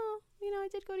like, oh, I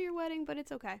did go to your wedding, but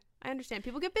it's okay. I understand.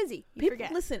 People get busy. You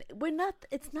forget. Listen,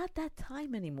 it's not that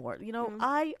time anymore.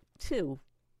 I too,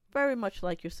 very much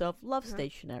like yourself, love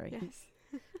stationery. Yes.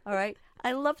 All right.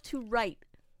 I love to write.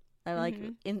 I like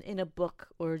in a book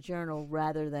or a journal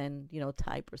rather than,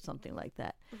 type or something like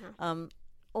that.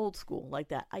 Old school like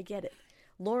that. I get it.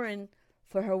 Lauren,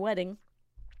 for her wedding,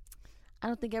 I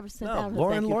don't think ever sent out her thank you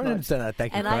Lauren card. didn't send out a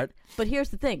thank you card. But here's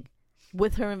the thing.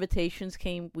 With her invitations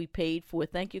we paid for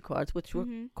thank you cards, which were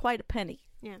quite a penny.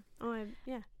 Yeah. Oh,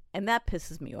 yeah. And that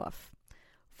pisses me off.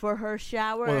 For her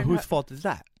shower. Well, whose fault is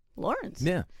that? Lauren's.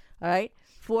 Yeah. All right.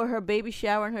 For her baby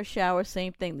shower and her shower,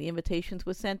 same thing. The invitations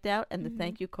were sent out and the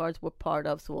thank you cards were part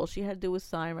of. So all she had to do was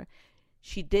sign her.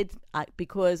 She did,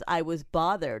 because I was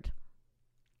bothered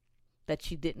that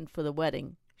she didn't for the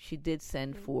wedding. She did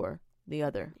send for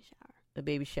the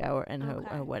baby shower and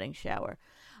her wedding shower.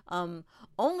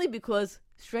 Only because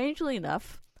strangely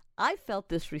enough, I felt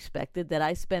disrespected that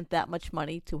I spent that much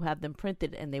money to have them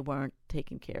printed and they weren't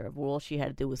taken care of. All she had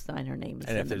to do was sign her name and if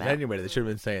send them there's out. anybody that should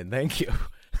have been saying thank you.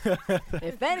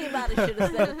 If anybody should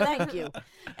have said thank you.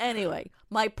 Anyway,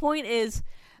 my point is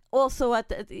also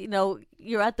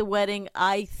you're at the wedding.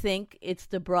 I think it's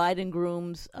the bride and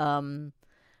groom's I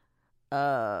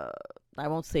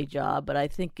won't say job, but I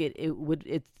think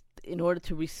it's in order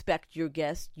to respect your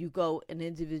guest, you go and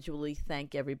individually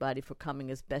thank everybody for coming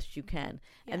as best you can.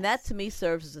 Yes. And that to me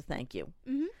serves as a thank you.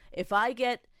 Mm-hmm. If I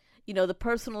get, the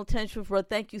personal attention for a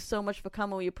thank you so much for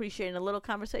coming, we appreciate it, a little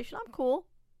conversation, I'm cool.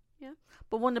 Yeah.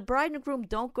 But when the bride and groom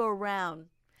don't go around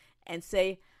and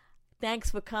say, thanks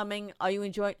for coming, are you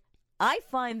enjoying? I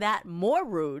find that more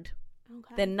rude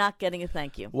than not getting a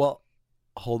thank you. Well,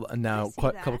 hold on now.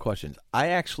 Couple questions. I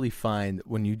actually find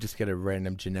when you just get a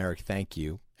random generic thank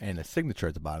you and a signature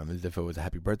at the bottom as if it was a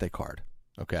happy birthday card.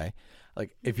 Okay?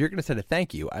 Like, if you're going to send a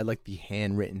thank you, I like the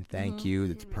handwritten thank you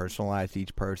that's personalized to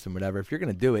each person, whatever. If you're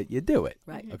going to do it, you do it.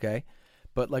 Right. Okay?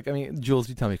 But, Jules,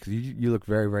 you tell me, because you look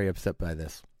very, very upset by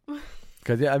this.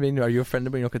 Because, are you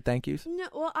offended when you look at thank yous? No,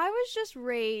 well, I was just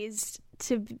raised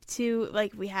to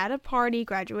we had a party,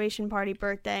 graduation party,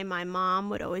 birthday. My mom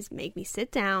would always make me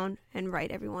sit down and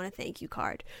write everyone a thank you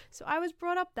card. So I was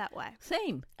brought up that way.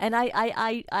 Same. And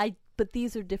but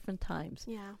these are different times.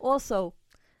 Yeah. Also,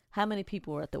 how many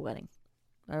people were at the wedding?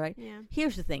 All right. Yeah.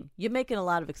 Here's the thing: you're making a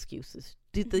lot of excuses.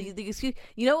 The excuse,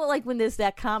 like when there's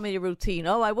that comedy routine.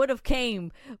 Oh, I would have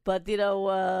came, but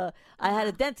I had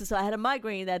a dentist, so I had a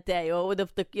migraine that day. Or the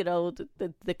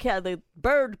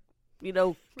bird,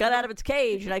 got out of its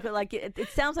cage, and I could it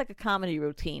sounds like a comedy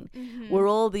routine where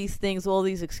all these things, all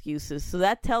these excuses. So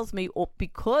that tells me,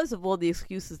 because of all the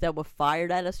excuses that were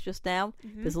fired at us just now,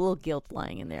 there's a little guilt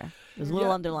lying in there. There's a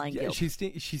little underlying guilt. She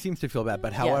seems to feel bad,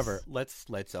 but however, let's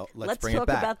bring it back. Let's talk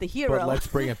about the hero. But let's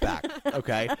bring it back,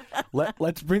 okay?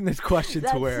 Let's bring this question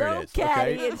to where it is. That's so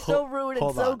catty okay? and so rude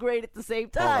and so great at the same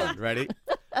time. Hold on, ready?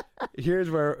 Here's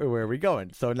where we're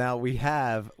going. So now we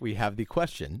have the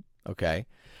question, okay?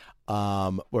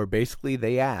 Where basically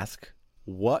they ask,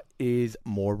 what is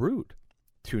more rude?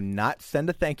 To not send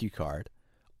a thank you card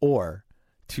or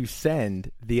to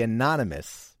send the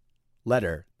anonymous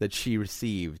letter that she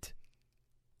received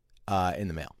in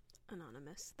the mail?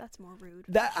 Anonymous. That's more rude.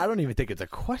 That I don't even think it's a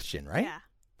question, right? Yeah.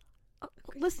 Oh,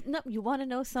 listen, no, you want to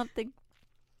know something?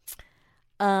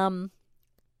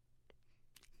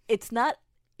 It's not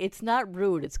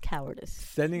rude, it's cowardice.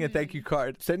 Sending a thank you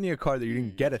card, sending a card that you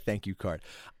didn't get a thank you card.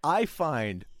 I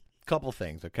find a couple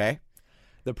things, okay?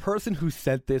 The person who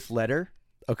sent this letter,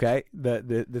 okay,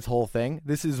 this whole thing,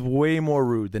 this is way more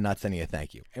rude than not sending a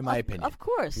thank you, in my opinion. Of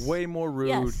course. Way more rude,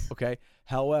 yes. Okay?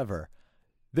 However,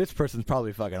 this person's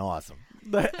probably fucking awesome.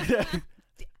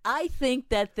 I think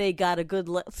that they got a good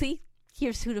see,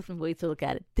 here's two different ways to look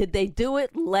at it. Did they do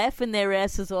it laughing their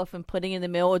asses off and putting in the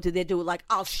mail, or did they do it like,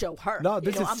 I'll show her? No,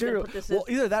 this is serial. Well,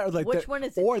 either that or which one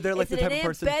is it? Or they're like is the it type an of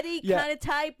person. Aunt Betty kind of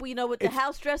type, with the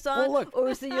house dress on? Well, look, or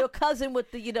is it your cousin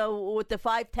with the, with the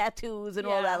 5 tattoos and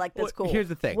all that? Like, that's cool. Here's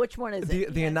the thing. Which one is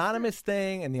it? The anonymous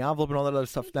thing and the envelope and all that other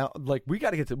stuff. Now, like,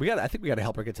 I think we got to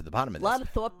help her get to the bottom of this. A lot of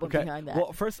thought behind that.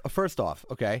 Well, first off,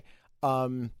 okay.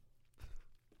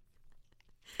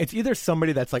 It's either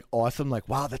somebody that's like awesome, like,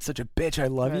 wow, that's such a bitch, I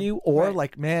love you, or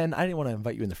like, man, I didn't want to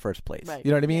invite you in the first place. Right.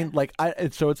 You know what I mean? Yeah.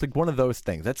 So it's like one of those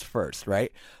things. That's first,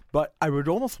 right? But I would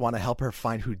almost want to help her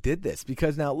find who did this,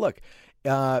 because now look,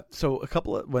 so a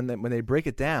couple of when they break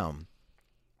it down,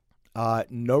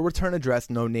 no return address,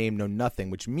 no name, no nothing,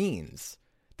 which means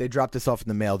they dropped this off in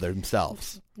the mail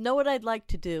themselves. Know what I'd like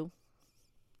to do?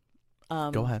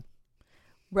 Go ahead.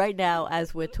 Right now,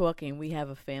 as we're talking, we have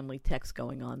a family text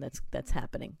going on that's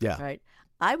happening. Yeah. Right.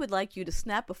 I would like you to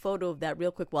snap a photo of that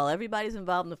real quick while everybody's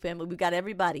involved in the family. We've got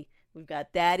everybody. We've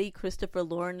got Daddy, Christopher,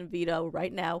 Lauren, and Vito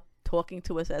right now talking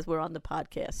to us as we're on the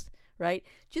podcast. Right.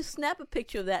 Just snap a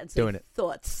picture of that and say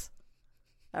thoughts.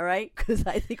 All right, because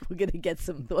I think we're going to get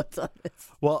some thoughts on this.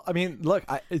 Well, I mean, look,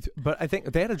 but I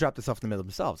think they had to drop this off in the middle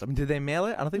themselves. I mean, did they mail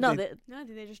it? I don't think No, I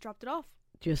think they just dropped it off.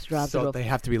 Just dropped it So off. they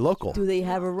have to be local. Do they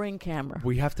have a Ring camera?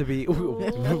 We have to be. we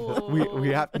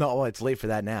have no. Well, it's late for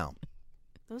that now.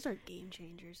 Those are game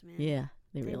changers, man. Yeah,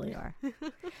 they really are.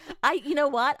 You know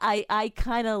what? I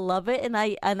kind of love it, and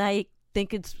I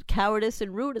think it's cowardice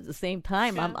and rude at the same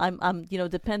time. Yeah. I'm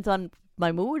depends on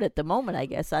my mood at the moment, I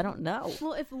guess. I don't know.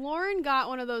 Well, if Lauren got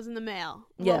one of those in the mail,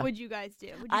 Yeah. what would you guys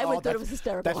do? I would thought it was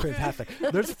hysterical. That's fantastic.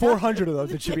 There's 400 of those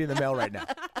that should be in the mail right now.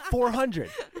 400.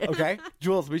 Okay,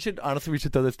 Jules, we should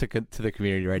throw this to the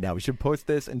community right now. We should post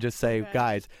this and just say,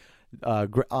 guys,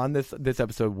 on this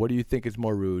episode, what do you think is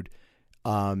more rude?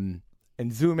 And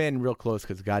and zoom in real close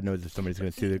because God knows if somebody's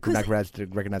going to see the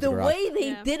recognize the The garage. way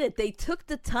they did it, they took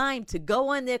the time to go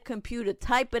on their computer,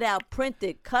 type it out, print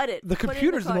it, cut it. The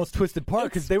computer's the most twisted part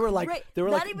because they were like,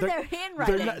 not even their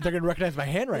handwriting. They're going to recognize my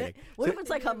handwriting. What if it's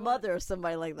like her mother or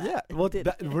somebody like that? Yeah, well,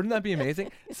 wouldn't that be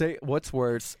amazing? Say, what's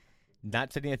worse,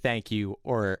 not sending a thank you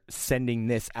or sending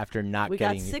this after not We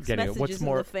getting got 6 getting it? messages What's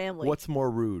more, in the family. What's more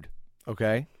rude?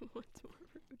 Okay.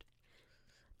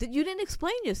 You didn't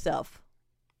explain yourself.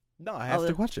 No, I asked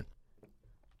a question.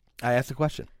 I asked a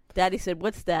question. Daddy said,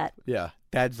 "What's that?" Yeah,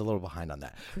 Dad's a little behind on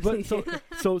that. But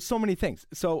so many things.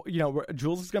 So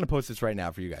Jules is going to post this right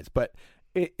now for you guys. But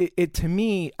it to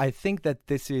me, I think that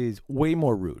this is way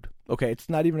more rude. Okay, it's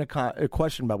not even a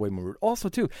question about way more rude. Also,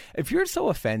 too, if you're so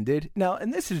offended now,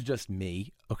 and this is just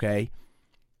me. Okay,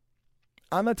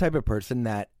 I'm the type of person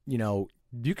that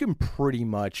you can pretty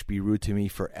much be rude to me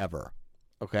forever.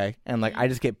 Okay, and I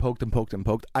just get poked and poked and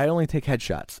poked. I only take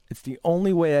headshots. It's the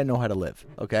only way I know how to live.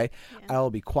 Okay, I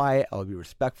will be quiet. I will be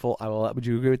respectful. I will. Would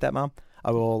you agree with that, Mom? I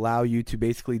will allow you to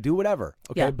basically do whatever.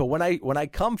 Okay, Yeah. but when I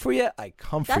come for you, I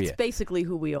come for you. That's basically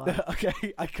who we are. Okay,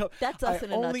 I come. That's us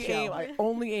in a nutshell. I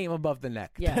only aim above the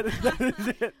neck. Yeah. that is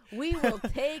it. We will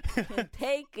take and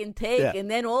take and take, Yeah.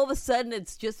 and then all of a sudden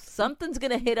it's just something's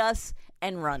going to hit us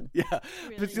and run. Yeah,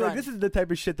 but see, this is the type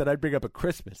of shit that I bring up at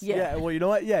Christmas. Yeah. Well, you know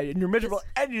what? Yeah, and you're miserable,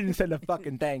 and you didn't send a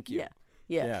fucking thank you.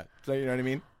 Yeah. So you know what I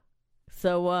mean?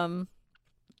 So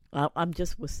I'm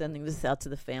just sending this out to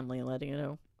the family and letting you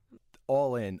know.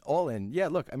 All in. Yeah,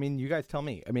 look, I mean, you guys tell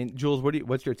me. I mean, Jules,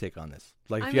 what's your take on this?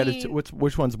 Like, if you had to,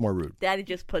 which one's more rude? Daddy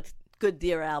just puts good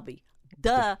dear Albie.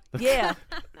 Duh. Yeah.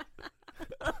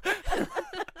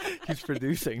 He's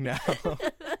producing now.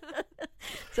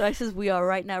 So I says, we are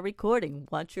right now recording.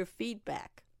 Want your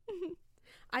feedback?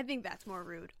 I think that's more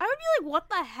rude. I would be like, what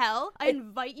the hell? I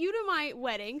invite you to my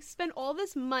wedding, spend all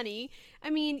this money. I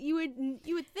mean, you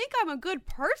would think I'm a good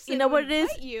person. You know what it is?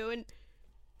 You and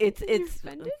It's you're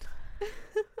offended?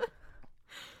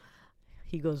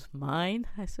 He goes, mine?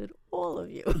 I said, all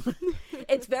of you.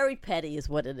 It's very petty is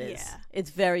what it is. Yeah. It's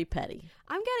very petty.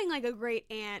 I'm getting like a great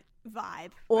aunt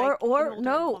vibe. Or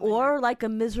like or like a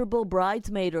miserable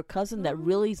bridesmaid or cousin that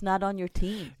really is not on your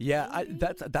team. Yeah,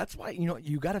 that's why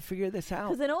you got to figure this out.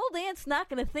 Because an old aunt's not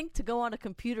going to think to go on a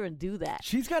computer and do that.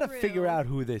 She's got to figure out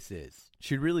who this is.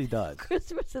 She really does.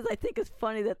 Christopher says, I think it's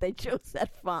funny that they chose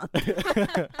that font.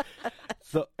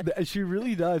 So she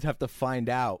really does have to find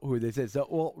out who this is. So,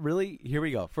 well, really, here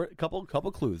we go. For a couple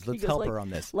clues. Let's help her on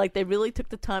this. Like they really took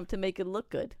the time to make it look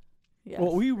good. Yes.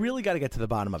 Well, we really got to get to the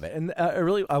bottom of it. And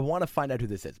I want to find out who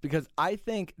this is. Because I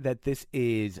think that this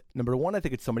is, number one, I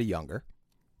think it's somebody younger.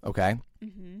 Okay?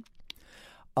 Mm-hmm.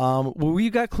 Well, we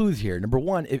got clues here. Number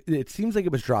one, it seems like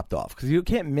it was dropped off. Because you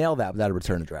can't mail that without a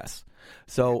return address.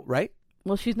 So, right?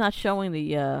 Well, she's not showing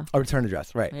the... A return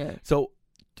address, right. Yeah. So,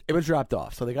 it was dropped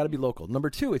off. So, they got to be local. Number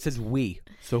two, it says we.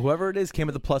 So, whoever it is came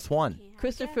with a +1.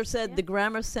 Christopher said the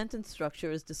grammar sentence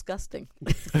structure is disgusting.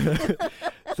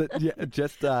 So,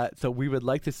 so we would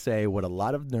like to say what a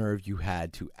lot of nerve you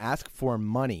had to ask for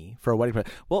money for a wedding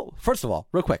present. Well, first of all,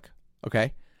 real quick,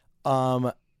 okay?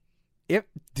 Let's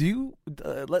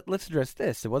address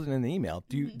this. It wasn't in the email.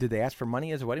 Did they ask for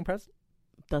money as a wedding present?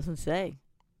 Doesn't say.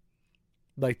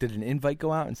 Like, did an invite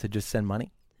go out and said just send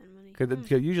money? Because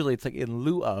usually it's like in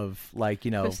lieu of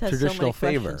Chris has traditional so many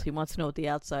favor. Questions. He wants to know what the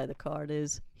outside of the card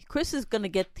is. Chris is going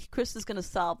to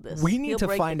solve this. We need He'll to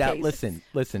break find the out. case.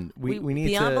 Listen. We need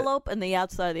the to envelope and the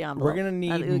outside of the envelope. We're gonna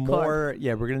need more.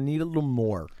 Yeah, we're gonna need a little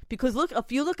more. Because look,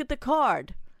 if you look at the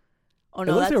card. Oh It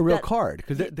no, looks that's like a real card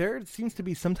because there seems to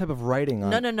be some type of writing on.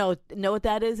 No. Know what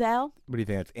that is, Al? What do you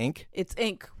think? That's ink. It's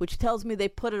ink, which tells me they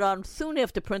put it on soon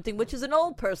after printing, which is an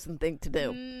old person thing to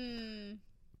do.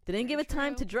 They didn't give it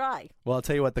time to dry. Well, I'll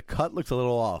tell you what. The cut looks a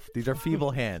little off. These are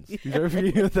feeble hands. These are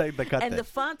the cut. And the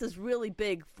font is really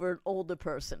big for an older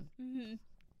person,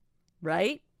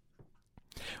 right?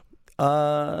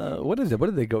 What is it? What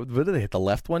did they go? What did they hit? The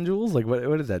left one, Jules? Like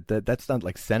what is that? That's not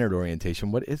like centered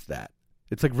orientation. What is that?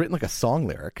 It's like written like a song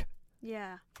lyric.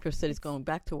 Yeah. Chris said he's going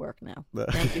back to work now.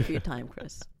 Thank you for your time,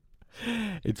 Chris.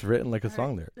 It's written like a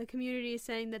song lyric. The community is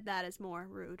saying that is more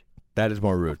rude. That is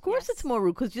more rude. Of course it's more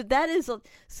rude because that is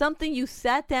something you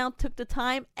sat down, took the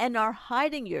time, and are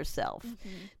hiding yourself.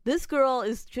 This girl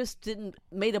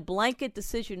made a blanket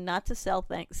decision not to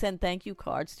send thank you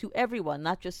cards to everyone,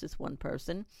 not just this one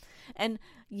person. And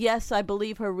yes, I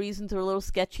believe her reasons are a little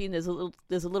sketchy, and there's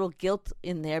a little guilt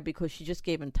in there because she just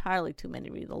gave entirely too many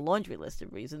reasons, a laundry list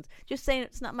of reasons. Just saying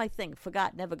it's not my thing,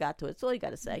 never got to it. That's all you got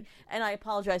to say. And I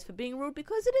apologize for being rude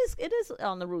because it is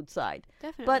on the rude side.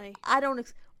 Definitely.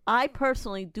 But I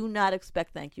personally do not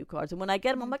expect thank you cards, and when I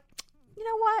get them, I'm like, you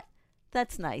know what?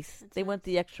 That's nice. They went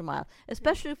the extra mile,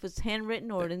 especially if it's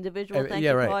handwritten or an individual thank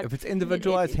yeah, you right. card. If it's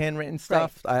individualized, handwritten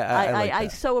stuff, Right. I like I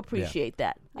that. so appreciate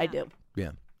that. I do.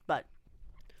 Yeah. But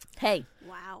hey,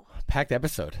 Wow. Packed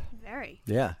episode. Very.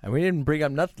 Yeah, and we didn't bring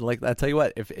up nothing. Like I tell you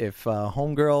what, if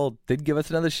homegirl did give us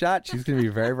another shot, she's going to be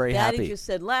very, very Daddy happy. just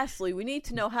said, lastly, we need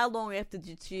to know how long after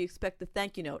did she expect the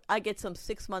thank you note. I get some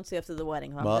 6 months after the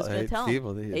wedding. I'm just going to tell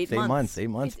him. 8 months. 8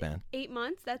 months, man. 8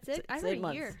 months? That's it? I It's heard 8 a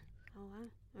months. year. Oh,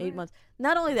 wow. 8 months.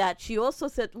 Not only that, she also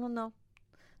said, well, no,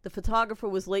 the photographer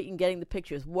was late in getting the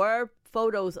pictures. Were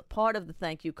photos a part of the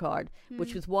thank you card,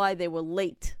 which was why they were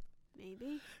late?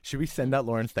 Maybe. Should we send out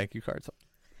Lauren's thank you cards?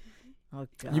 Oh,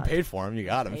 God. You paid for them. You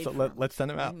got them. Paid So for 'em. let's send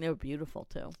them out. They were beautiful,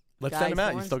 too. Let's Guys, send them out.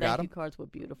 You Lauren's still got thank you them? cards were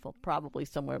beautiful. Probably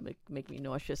somewhere make me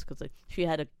nauseous because she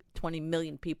had 20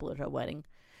 million people at her wedding.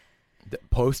 The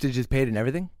postage is paid and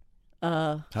everything?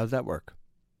 Were How's that work?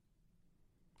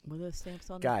 there stamps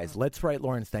on Guys, let's write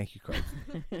Lauren's thank you cards.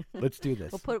 Let's do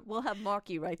this. We'll have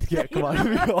Marky write the Yeah, thank you come on.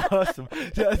 It'd be note. awesome.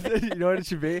 You know what it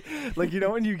should be? Like, you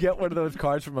know when you get one of those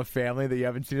cards from a family that you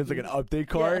haven't seen? It's like an update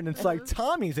card, and it's like,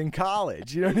 Tommy's in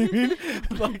college. You know what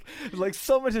I mean? like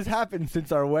so much has happened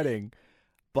since our wedding.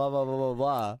 Blah, blah, blah,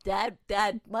 blah, blah.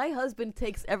 Dad, my husband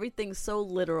takes everything so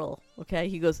literal, okay?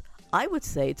 He goes, I would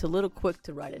say it's a little quick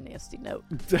to write a nasty note.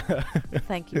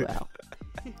 Thank you, Al.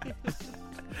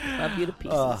 Love you to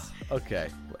pieces. Okay.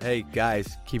 Hey,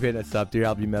 guys, keep hitting us up.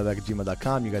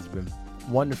 DearAlBeMailbag@gmail.com. You guys have been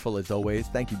wonderful as always.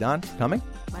 Thank you, Don, for coming.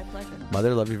 My pleasure.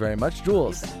 Mother, love you very much.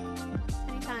 Jules.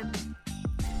 Anytime.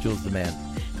 Jules the man.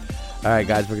 All right,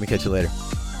 guys, we're going to catch you later.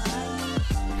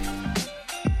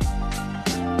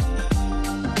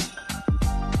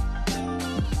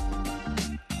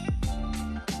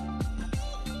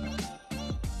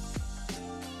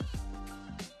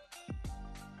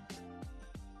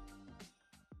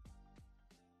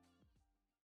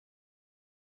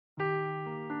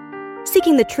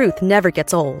 Seeking the truth never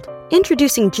gets old.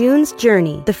 Introducing June's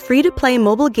Journey, the free-to-play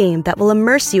mobile game that will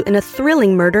immerse you in a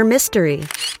thrilling murder mystery.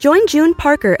 Join June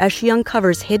Parker as she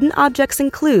uncovers hidden objects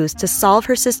and clues to solve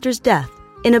her sister's death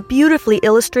in a beautifully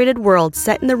illustrated world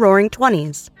set in the Roaring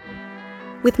 '20s.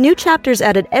 With new chapters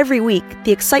added every week,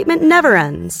 the excitement never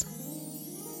ends.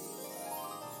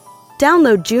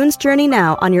 Download June's Journey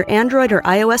now on your Android or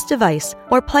iOS device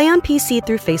or play on PC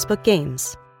through Facebook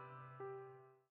Games.